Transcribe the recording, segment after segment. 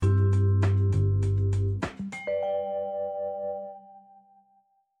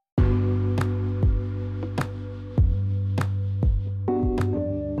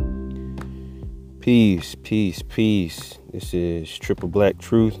Peace, peace, peace. This is Triple Black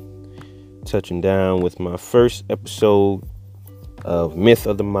Truth, touching down with my first episode of Myth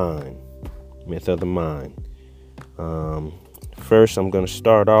of the Mind. Myth of the Mind. First, I'm going to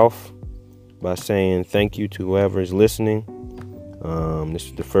start off by saying thank you to whoever is listening. This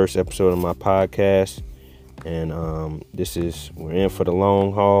is the first episode of my podcast, and we're in for the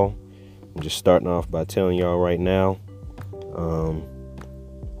long haul. I'm just starting off by telling y'all right now.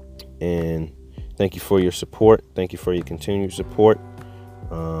 And thank you for your support. Thank you for your continued support.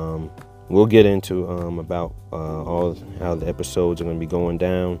 We'll get into about all how the episodes are going to be going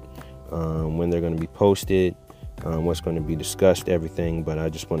down, when they're going to be posted, what's going to be discussed, everything. But I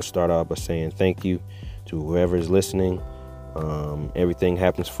just want to start off by saying thank you to whoever is listening. Everything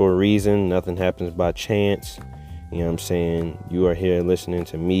happens for a reason. Nothing happens by chance. You know what I'm saying? You are here listening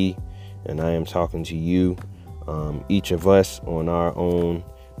to me, and I am talking to you. Each of us on our own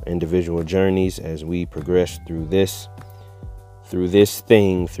individual journeys as we progress through this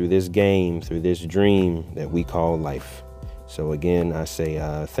thing, through this game, through this dream that we call life. So again, I say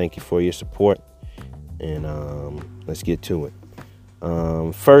thank you for your support, and let's get to it.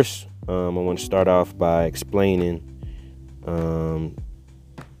 First, I want to start off by explaining the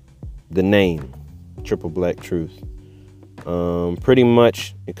name Triple Black Truth. Pretty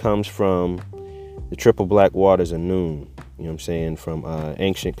much it comes from the triple black waters of Noon. You know what I'm saying? From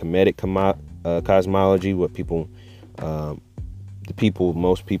ancient Kemetic cosmology, what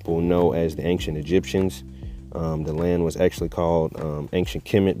most people know as the ancient Egyptians. The land was actually called ancient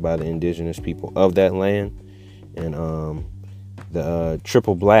Kemet by the indigenous people of that land. And the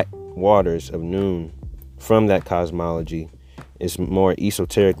triple black waters of Noon from that cosmology is more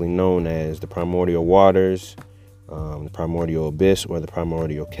esoterically known as the primordial waters, the primordial abyss, or the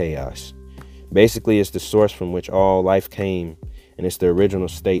primordial chaos. Basically, it's the source from which all life came, and it's the original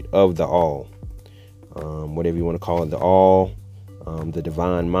state of the all. Whatever you want to call it, the all, the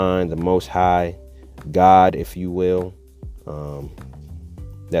divine mind, the most high, God, if you will,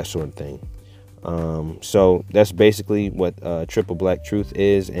 that sort of thing. So that's basically what Triple Black Truth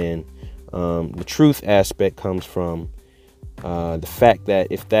is, and the truth aspect comes from the fact that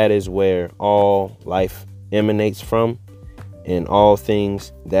if that is where all life emanates from, and all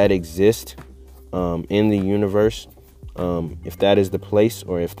things that exist in the universe, if that is the place,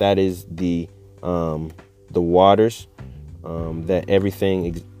 or if that is the waters that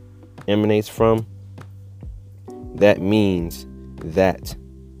everything emanates from, that means that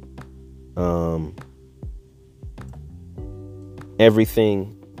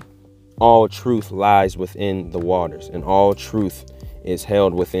everything, all truth lies within the waters, and all truth is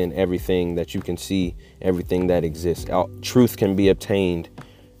held within everything that you can see, everything that exists. Truth can be obtained.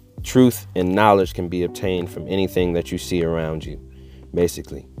 Truth and knowledge can be obtained from anything that you see around you,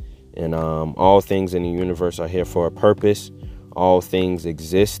 basically. And all things in the universe are here for a purpose. All things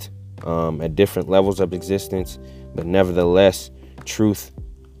exist at different levels of existence, but nevertheless, truth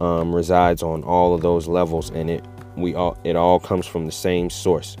resides on all of those levels, and it all comes from the same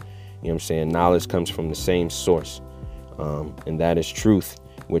source. You know what I'm saying? Knowledge comes from the same source, and that is truth,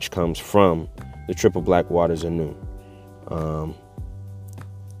 which comes from the triple black waters of Noon.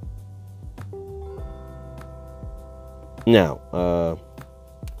 Now,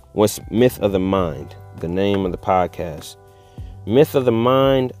 what's Myth of the Mind? The name of the podcast. Myth of the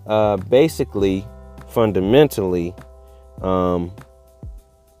Mind, basically, fundamentally,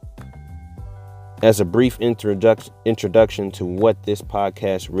 as a brief introduction to what this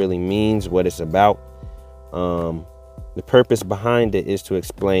podcast really means, what it's about. The purpose behind it is to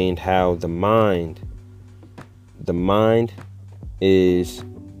explain how the mind is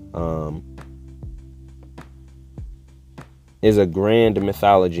a grand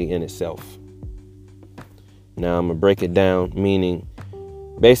mythology in itself. Now I'm gonna break it down, meaning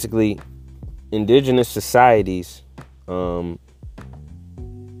basically indigenous societies,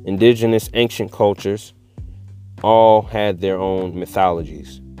 indigenous ancient cultures all had their own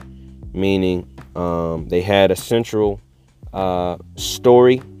mythologies, meaning they had a central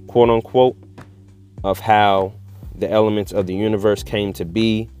story, quote unquote, of how the elements of the universe came to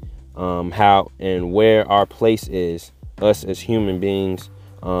be, how and where our place is, us as human beings,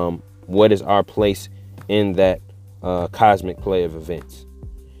 what is our place in that cosmic play of events.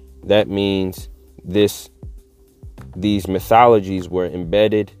 That means these mythologies were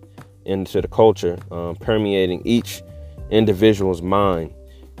embedded into the culture, permeating each individual's mind,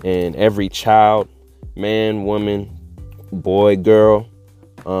 and every child, man, woman, boy, girl,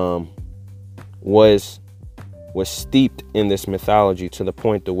 was steeped in this mythology to the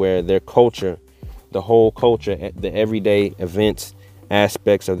point to where their culture, the whole culture, the everyday events,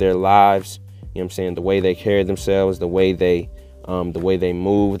 aspects of their lives, You know what I'm saying? The way they carry themselves, the way they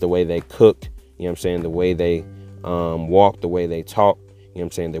move, the way they cook, you know what I'm saying? The way they walk, the way they talk, you know what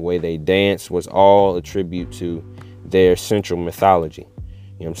I'm saying? The way they dance was all a tribute to their central mythology.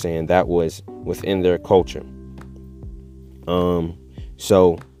 You know what I'm saying? That was within their culture.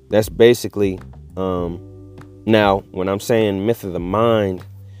 So that's basically, now when I'm saying myth of the mind,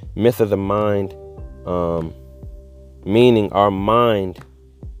 meaning our mind,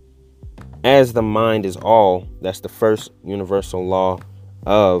 as the mind is all. That's the first universal law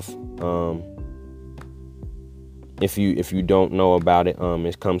of, if you don't know about it,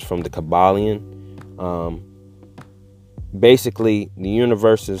 it comes from the Kabbalion. Basically, the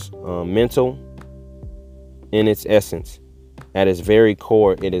universe is mental in its essence. At its very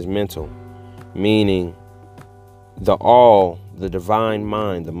core, it is mental, meaning the all, the divine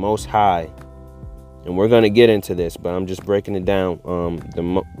mind, the Most High. And we're going to get into this, but I'm just breaking it down.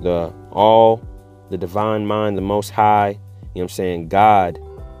 The all, the divine mind, the Most High, you know what I'm saying? God,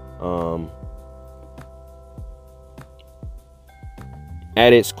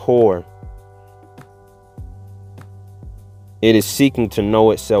 at its core, it is seeking to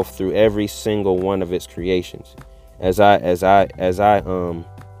know itself through every single one of its creations. As I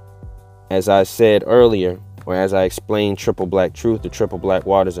said earlier, or as I explained Triple Black Truth, the Triple Black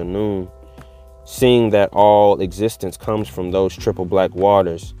Waters of Noon, seeing that all existence comes from those triple black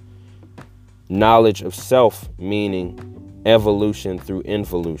waters. Knowledge of self, meaning evolution through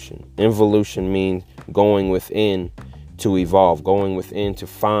involution. Involution means going within to evolve, going within to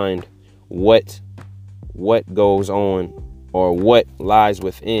find what goes on or what lies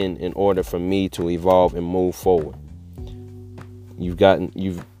within in order for me to evolve and move forward. You've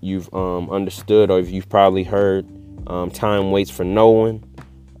understood, or you've probably heard, time waits for no one.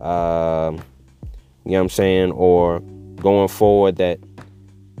 You know what I'm saying? Or going forward, that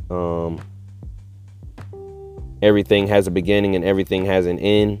everything has a beginning and everything has an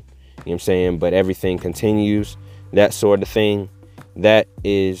end. You know what I'm saying? But everything continues. That sort of thing.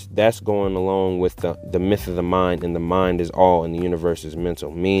 That's going along with the myth of the mind, and the mind is all and the universe is mental.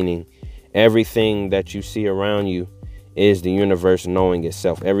 Meaning everything that you see around you is the universe knowing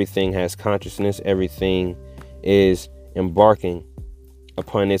itself. Everything has consciousness. Everything is embarking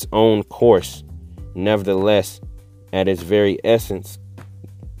upon its own course. Nevertheless, at its very essence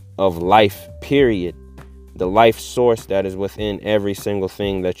of life, period, the life source that is within every single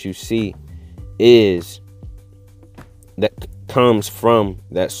thing that you see comes from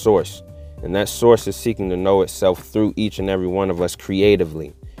that source. And that source is seeking to know itself through each and every one of us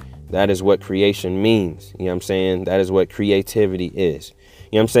creatively. That is what creation means. You know what I'm saying? That is what creativity is.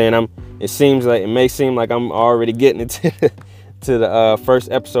 You know what I'm saying? It may seem like I'm already getting into to the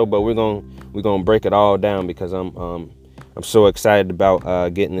first episode, but we're gonna break it all down, because I'm so excited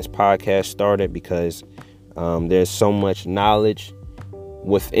about getting this podcast started, because there's so much knowledge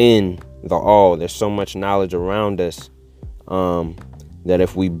within the all. There's so much knowledge around us that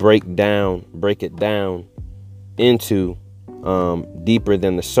if we break it down into deeper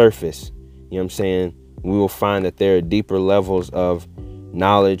than the surface, you know what I'm saying, we will find that there are deeper levels of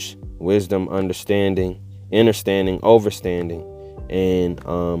knowledge, wisdom, understanding, understanding, overstanding, and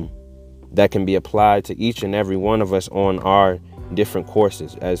that can be applied to each and every one of us on our different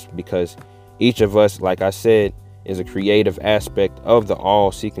courses, because each of us, like I said, is a creative aspect of the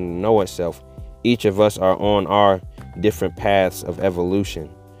all seeking to know itself. Each of us are on our different paths of evolution. You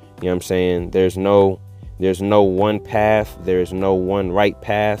know what I'm saying? There's no one path. There's no one right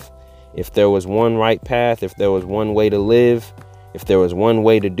path. If there was one right path, if there was one way to live, if there was one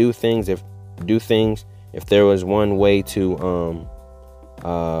way to do things, if there was one way to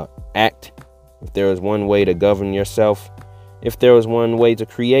act, if there was one way to govern yourself, if there was one way to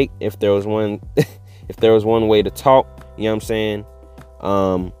create, if there was one way to talk, you know what I'm saying?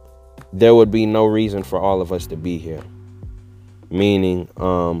 There would be no reason for all of us to be here. Meaning,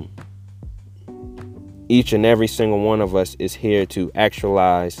 each and every single one of us is here to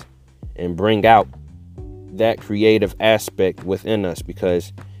actualize and bring out that creative aspect within us,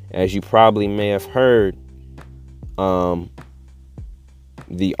 because as you probably may have heard,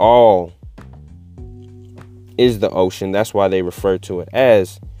 the all is the ocean. That's why they refer to it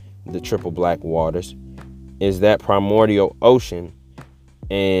as the triple black waters, is that primordial ocean,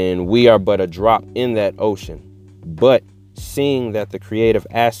 and we are but a drop in that ocean. But seeing that the creative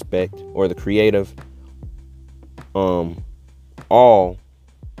aspect, or the creative all,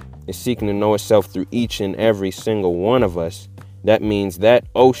 is seeking to know itself through each and every single one of us, that means that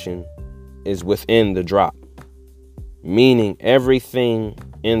ocean is within the drop. Meaning everything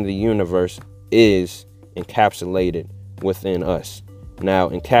in the universe is encapsulated within us. Now,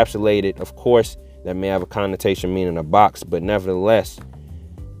 encapsulated, of course, that may have a connotation meaning a box, but nevertheless,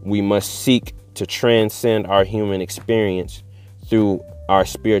 we must seek to transcend our human experience through our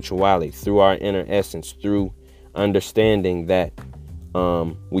spirituality, through our inner essence, through understanding that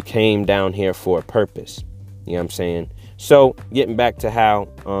we came down here for a purpose. You know what I'm saying? So getting back to how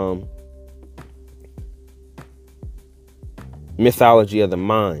mythology of the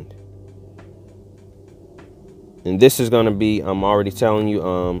mind. And this is going to be, I'm already telling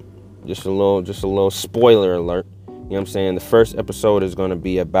you, just a little spoiler alert. You know what I'm saying? The first episode is going to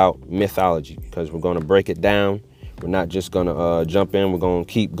be about mythology, because we're going to break it down. We're not just going to jump in. We're going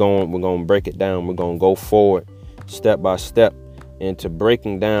to keep going. We're going to break it down. We're going to go forward step by step into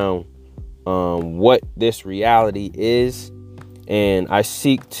breaking down what this reality is. And I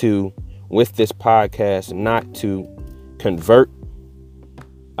seek to, with this podcast, not to convert.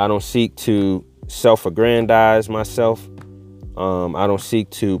 I don't seek to self-aggrandize myself. I don't seek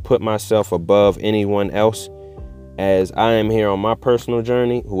to put myself above anyone else, as I am here on my personal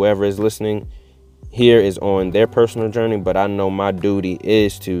journey. Whoever is listening here is on their personal journey, but I know my duty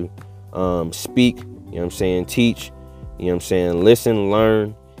is to speak, you know what I'm saying, teach, you know what I'm saying, listen, learn,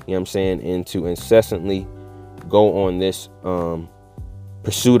 you know what I'm saying, and to incessantly go on this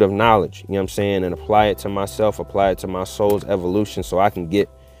pursuit of knowledge, you know what I'm saying, and apply it to myself, apply it to my soul's evolution, so I can get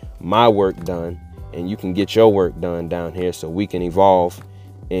my work done and you can get your work done down here, so we can evolve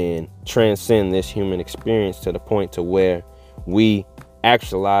and transcend this human experience to the point to where we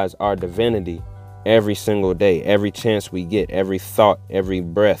actualize our divinity every single day, every chance we get, every thought, every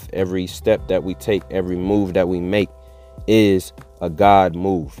breath, every step that we take, every move that we make is a God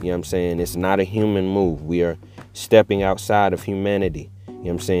move. You know what I'm saying? It's not a human move. We are stepping outside of humanity. You know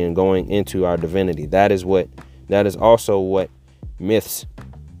what I'm saying? Going into our divinity. That is also what myths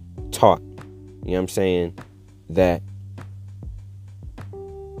taught. You know what I'm saying? That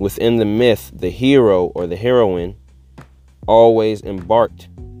within the myth, the hero or the heroine always embarked.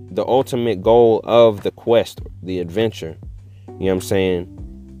 The ultimate goal of the quest, the adventure, you know what I'm saying,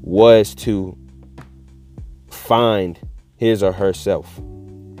 was to find his or herself.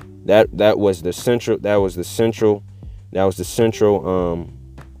 That was the central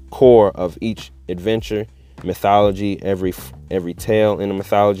core of each adventure, mythology, every tale in the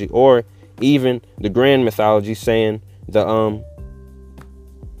mythology, or even the grand mythology, saying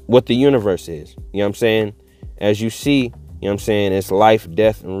what the universe is. You know what I'm saying? As you see, you know what I'm saying, it's life,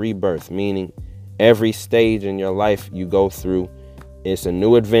 death, and rebirth, meaning every stage in your life you go through, it's a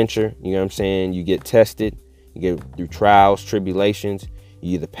new adventure. You know what I'm saying? You get tested, you get through trials, tribulations.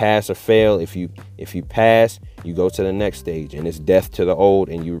 You either pass or fail. If you pass, you go to the next stage, and it's death to the old,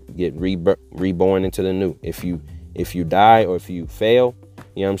 and you get reborn into the new. If you die or if you fail,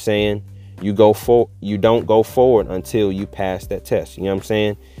 you know what I'm saying, you don't go forward until you pass that test. You know what I'm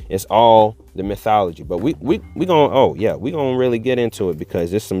saying? It's all the mythology. But we gonna really get into it,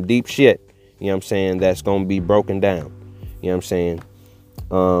 because it's some deep shit, you know what I'm saying, that's gonna be broken down. You know what I'm saying?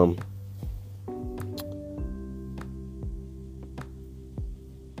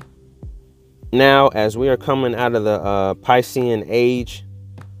 Now, as we are coming out of the Piscean age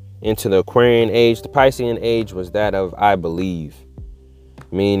into the Aquarian age, the Piscean age was that of I believe.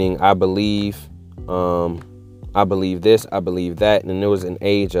 Meaning I believe this, I believe that. And it was an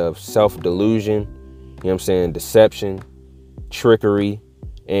age of self-delusion, you know what I'm saying, deception, trickery,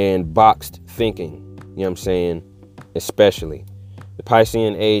 and boxed thinking, you know what I'm saying, especially. The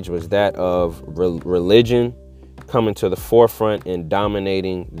Piscean age was that of religion coming to the forefront and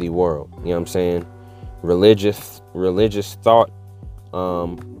dominating the world, you know what I'm saying. Religious thought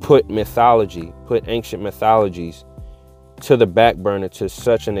put ancient mythologies to the back burner to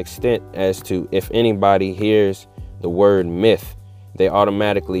such an extent as to, if anybody hears the word myth, they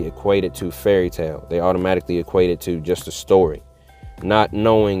automatically equate it to fairy tale. They automatically equate it to just a story, not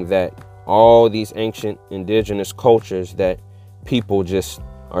knowing that all these ancient indigenous cultures that people just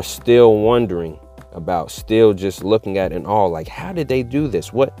are still wondering about, still just looking at in awe, like, how did they do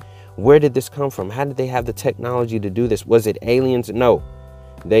this? Where did this come from? How did they have the technology to do this? Was it aliens? No,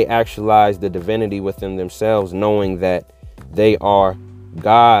 they actualized the divinity within themselves, knowing that they are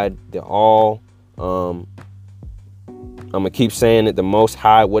God, the all, I'm going to keep saying it, the Most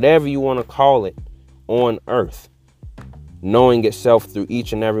High, whatever you want to call it, on earth, knowing itself through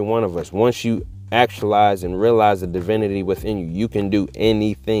each and every one of us. Once you actualize and realize the divinity within you, you can do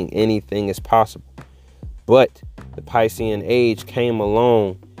anything. Anything is possible. But the Piscean age came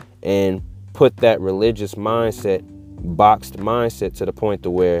along and put that religious mindset, boxed mindset, to the point to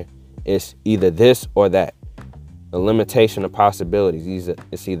where it's either this or that. A limitation of possibilities.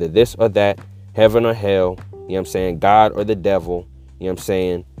 It's either this or that, heaven or hell, you know what I'm saying, God or the devil, you know what I'm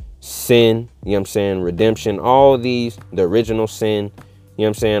saying, sin, you know what I'm saying, redemption, all of these, the original sin, you know what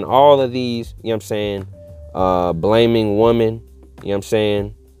I'm saying, all of these, you know what I'm saying, blaming woman, you know what I'm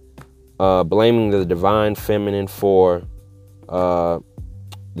saying, blaming the divine feminine for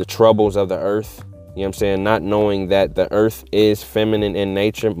the troubles of the earth, you know what I'm saying, not knowing that the earth is feminine in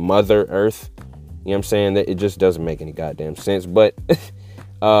nature, Mother Earth, you know what I'm saying, that it just doesn't make any goddamn sense. But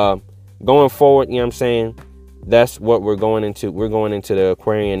going forward, you know what I'm saying, that's what we're going into. We're going into the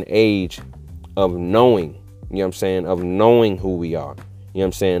Aquarian age of knowing, you know what I'm saying, of knowing who we are, you know what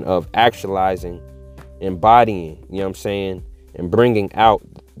I'm saying, of actualizing, embodying, you know what I'm saying, and bringing out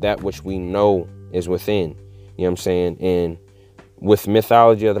that which we know is within, you know what I'm saying. And with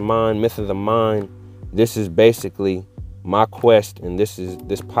mythology of the mind, myth of the mind, this is basically my quest, and this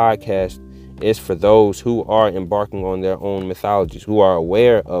podcast is for those who are embarking on their own mythologies, who are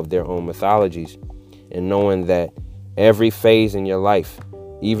aware of their own mythologies, and knowing that every phase in your life,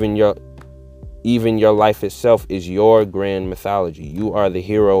 even your life itself, is your grand mythology. You are the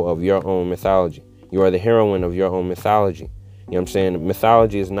hero of your own mythology. You are the heroine of your own mythology. You know what I'm saying?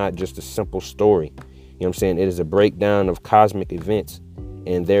 Mythology is not just a simple story. You know what I'm saying? It is a breakdown of cosmic events.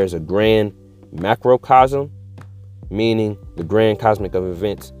 And there's a grand macrocosm, meaning the grand cosmic of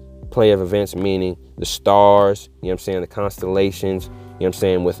events, play of events, meaning the stars, you know what I'm saying, the constellations, you know what I'm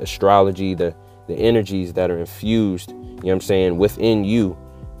saying, with astrology, the energies that are infused, you know what I'm saying, within you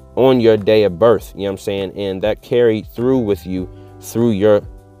on your day of birth, you know what I'm saying, and that carried through with you through your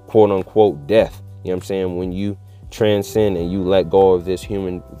quote unquote death, you know what I'm saying, when you transcend and you let go of this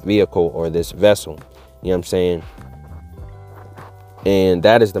human vehicle or this vessel, you know what I'm saying. And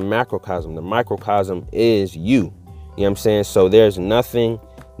that is the macrocosm. The microcosm is you, you know what I'm saying. So there's nothing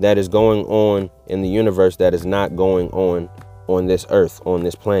that is going on in the universe that is not going on this earth, on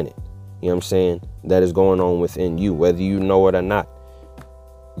this planet, you know what I'm saying, that is going on within you, whether you know it or not.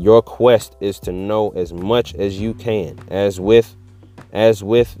 Your quest is to know as much as you can, as with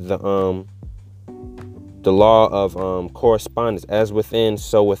the law of correspondence, as within,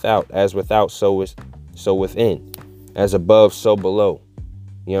 so without, as without, so within, as above, so below.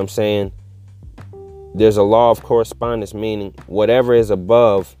 You know what I'm saying? There's a law of correspondence, meaning whatever is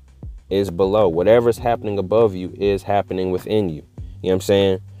above is below. Whatever is happening above you is happening within you. You know what I'm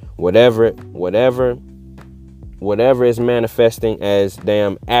saying? Whatever is manifesting as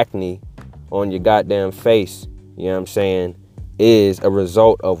damn acne on your goddamn face, you know what I'm saying, is a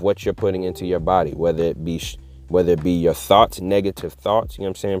result of what you're putting into your body, whether it be your thoughts, negative thoughts, you know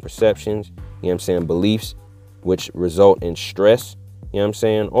what I'm saying, perceptions, you know what I'm saying, beliefs, which result in stress, you know what I'm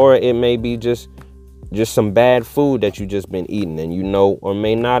saying, or it may be just some bad food that you just been eating and you know or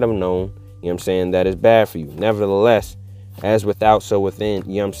may not have known, you know what I'm saying, that is bad for you. Nevertheless, as without, so within,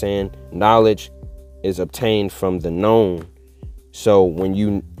 you know what I'm saying, knowledge is obtained from the known. So when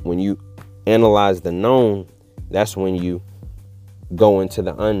you analyze the known, that's when you go into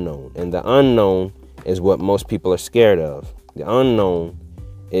the unknown. And the unknown is what most people are scared of. The unknown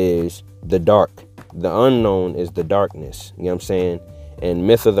is the dark. The unknown is the darkness. You know what I'm saying? And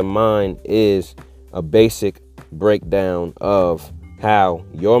myth of the mind is a basic breakdown of how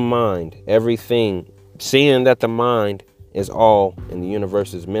your mind, everything, seeing that the mind is all and the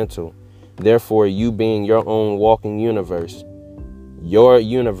universe is mental, therefore you being your own walking universe, your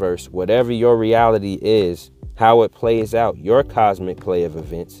universe, whatever your reality is, how it plays out, your cosmic play of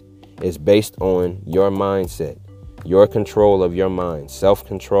events is based on your mindset, your control of your mind,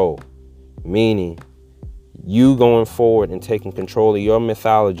 self-control, meaning you going forward and taking control of your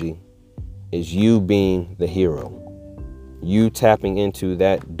mythology is you being the hero. You tapping into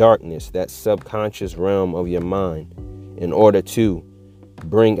that darkness, that subconscious realm of your mind in order to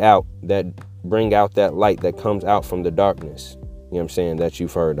bring out that light that comes out from the darkness, you know what I'm saying, that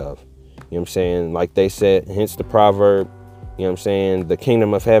you've heard of. You know what I'm saying? Like they said, hence the proverb, you know what I'm saying, the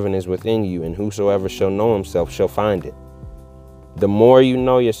kingdom of heaven is within you, and whosoever shall know himself shall find it. The more you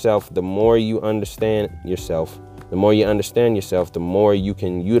know yourself, the more you understand yourself. The more you understand yourself, the more you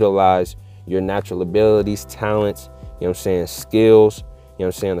can utilize your natural abilities, talents, you know what I'm saying, skills, you know what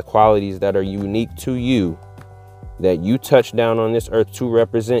I'm saying, the qualities that are unique to you, that you touch down on this earth to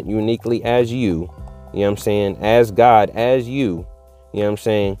represent uniquely as you know what I'm saying, as God, as you know what I'm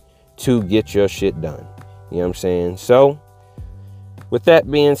saying, to get your shit done. You know what I'm saying? So, with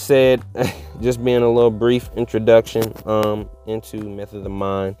that being said, just being a little brief introduction into Myth of the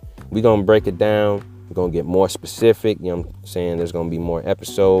Mind, we're going to break it down. We're going to get more specific. You know what I'm saying? There's going to be more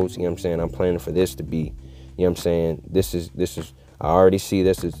episodes. You know what I'm saying? I'm planning for this to be, you know what I'm saying? This is I already see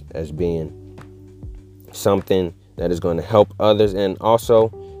this as being something that is going to help others. And also,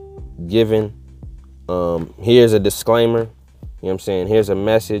 given, here's a disclaimer. You know what I'm saying? Here's a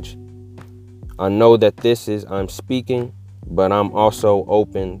message. I know that I'm speaking, but I'm also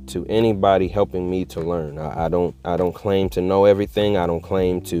open to anybody helping me to learn. I don't claim to know everything. I don't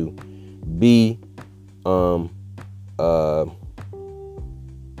claim to be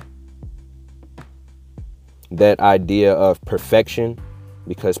that idea of perfection,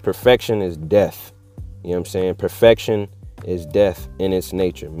 because perfection is death. You know what I'm saying? Perfection is death in its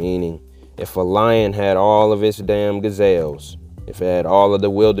nature, meaning if a lion had all of its damn gazelles, if it had all of the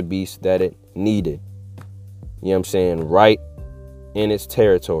wildebeest that it needed, you know what I'm saying, right in its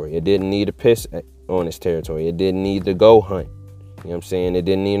territory, it didn't need to piss on its territory. It didn't need to go hunt. You know what I'm saying? It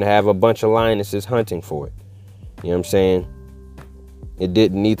didn't even have a bunch of lionesses hunting for it. You know what I'm saying? It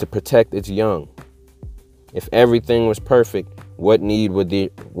didn't need to protect its young. If everything was perfect, what need would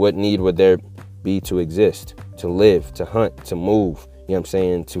there be to exist, to live, to hunt, to move, you know what I'm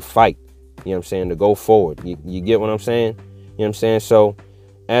saying, to fight, you know what I'm saying, to go forward? You get what I'm saying? You know what I'm saying? So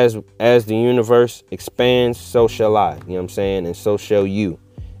as the universe expands, so shall I, you know what I'm saying, and so shall you,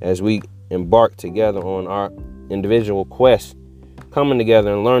 as we embark together on our individual quest, coming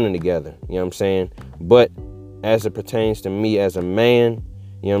together and learning together, you know what I'm saying? But as it pertains to me as a man,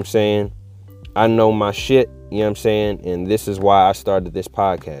 you know what I'm saying, I know my shit, you know what I'm saying? And this is why I started this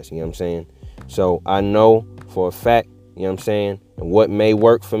podcast, you know what I'm saying? So I know for a fact, you know what I'm saying? And what may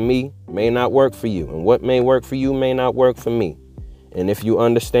work for me may not work for you. And what may work for you may not work for me. And if you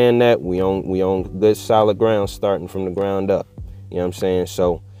understand that, we on good solid ground, starting from the ground up. You know what I'm saying?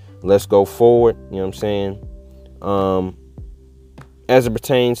 So let's go forward, you know what I'm saying? As it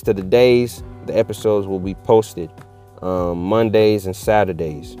pertains to the days, the episodes will be posted Mondays and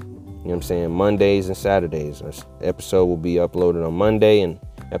Saturdays. You know what I'm saying? Mondays and Saturdays. An episode will be uploaded on Monday and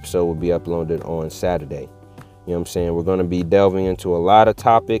episode will be uploaded on Saturday. You know what I'm saying? We're going to be delving into a lot of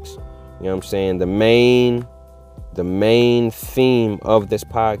topics. You know what I'm saying? The main theme of this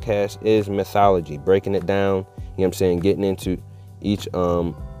podcast is mythology, breaking it down. You know what I'm saying? Getting into each,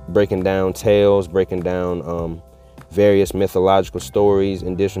 breaking down tales, breaking down various mythological stories,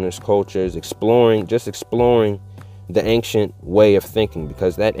 indigenous cultures, exploring the ancient way of thinking,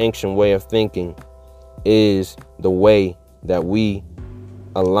 because that ancient way of thinking is the way that we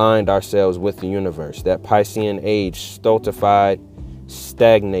aligned ourselves with the universe. That Piscean age stultified,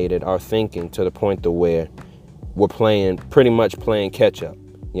 stagnated our thinking to the point to where we're pretty much playing catch up. You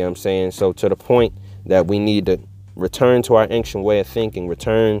know what I'm saying? So to the point that we need to return to our ancient way of thinking,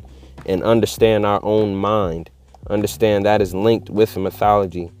 return and understand our own mind, understand that is linked with the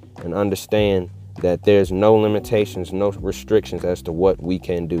mythology, and understand that there's no limitations, no restrictions as to what we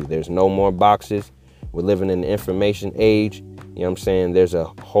can do. There's no more boxes. We're living in the information age. You know what I'm saying? There's a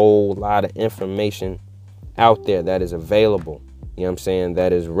whole lot of information out there that is available. You know what I'm saying?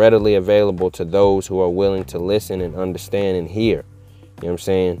 That is readily available to those who are willing to listen and understand and hear. You know what I'm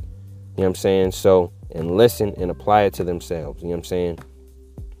saying? You know what I'm saying? So, and listen and apply it to themselves. You know what I'm saying?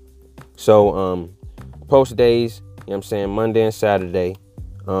 So, post days, you know what I'm saying, Monday and Saturday.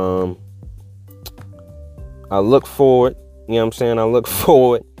 I look forward, you know what I'm saying? I look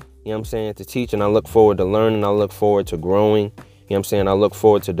forward, you know what I'm saying, to teaching. I look forward to learning. I look forward to growing. You know what I'm saying? I look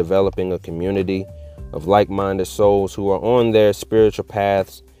forward to developing a community of like-minded souls who are on their spiritual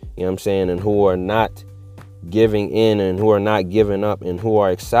paths, you know what I'm saying, and who are not giving in and who are not giving up and who are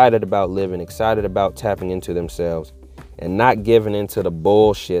excited about living, excited about tapping into themselves and not giving into the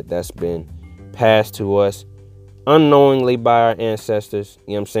bullshit that's been passed to us unknowingly by our ancestors,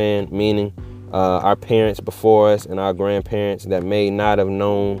 you know what I'm saying, meaning our parents before us and our grandparents that may not have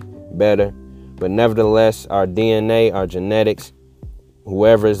known better. But nevertheless, our DNA, our genetics,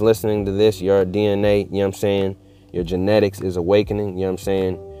 whoever is listening to this, your DNA, you know what I'm saying, your genetics is awakening, you know what I'm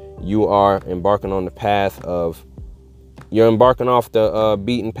saying. You are embarking on the path of, you're embarking off the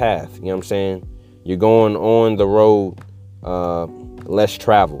beaten path, you know what I'm saying. You're going on the road less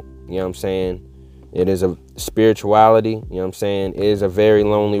traveled, you know what I'm saying. It is a spirituality, you know what I'm saying, it is a very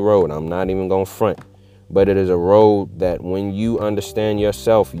lonely road. I'm not even going to front. But it is a road that when you understand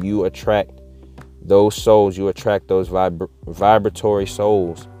yourself, you attract those souls, you attract those vibratory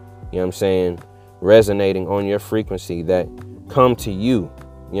souls, you know what I'm saying, resonating on your frequency that come to you,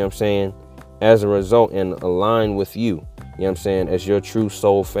 you know what I'm saying, as a result and align with you, you know what I'm saying, as your true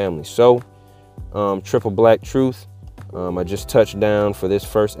soul family. So, Triple Black Truth. I just touched down for this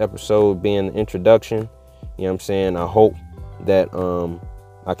first episode being the introduction. You know what I'm saying? I hope that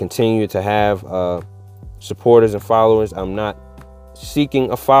I continue to have supporters and followers. I'm not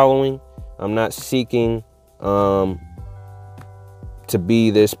seeking a following. I'm not seeking to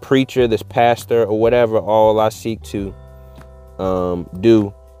be this preacher, this pastor, or whatever. All I seek to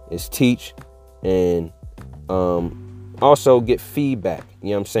do is teach and also get feedback, you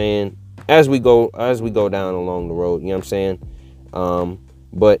know what I'm saying, as we go down along the road, you know what I'm saying.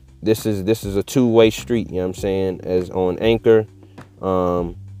 But this is a two-way street, you know what I'm saying, as on Anchor.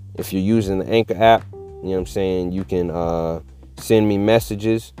 If you're using the Anchor app, you know what I'm saying, you can send me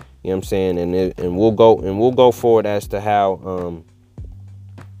messages, you know what I'm saying, and we'll go forward as to how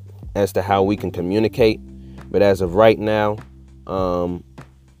we can communicate. But as of right now,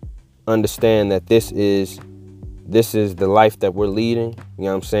 understand that this is the life that we're leading, you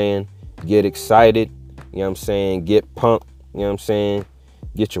know what I'm saying. Get excited, you know what I'm saying, get pumped, you know what I'm saying,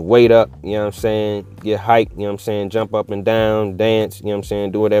 get your weight up, you know what I'm saying, get hyped, you know what I'm saying, jump up and down, dance, you know what I'm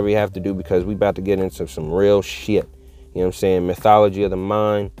saying, do whatever you have to do, because we about to get into some real shit, you know what I'm saying. Mythology of the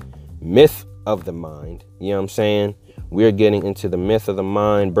mind, myth of the mind, you know what I'm saying. We're getting into the myth of the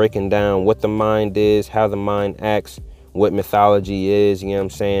mind, breaking down what the mind is, how the mind acts, what mythology is, you know what I'm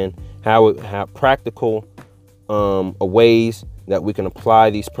saying, how practical ways that we can apply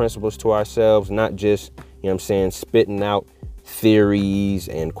these principles to ourselves, not just, you know what I'm saying, spitting out theories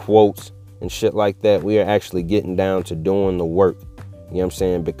and quotes and shit like that. We are actually getting down to doing the work, you know what I'm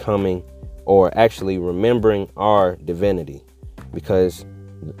saying, becoming, or actually remembering our divinity, because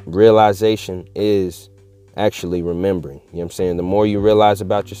realization is actually remembering, you know what I'm saying. The more you realize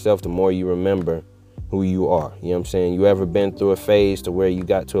about yourself, the more you remember who you are, you know what I'm saying. You ever been through a phase to where you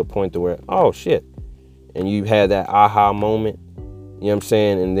got to a point to where, oh shit, and you had that aha moment, you know what I'm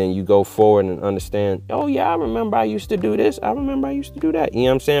saying, and then you go forward and understand, oh yeah, I remember I used to do this, I remember I used to do that, you know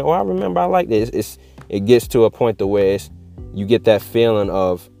what I'm saying, or I remember I like this. It gets to a point to where you get that feeling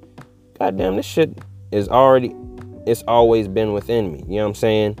of, God damn, this shit it's always been within me, you know what I'm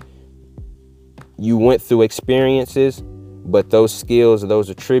saying. You went through experiences, but those skills, those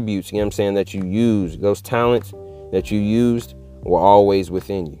attributes, you know what I'm saying, that you used, those talents that you used were always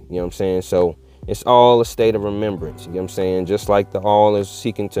within you, you know what I'm saying. So it's all a state of remembrance, you know what I'm saying. Just like the all is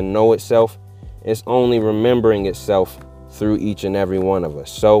seeking to know itself, it's only remembering itself through each and every one of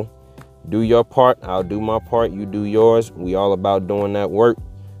us. So do your part, I'll do my part, you do yours. We all about doing that work.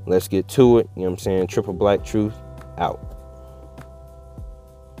 Let's get to it, you know what I'm saying. Triple Black Truth out.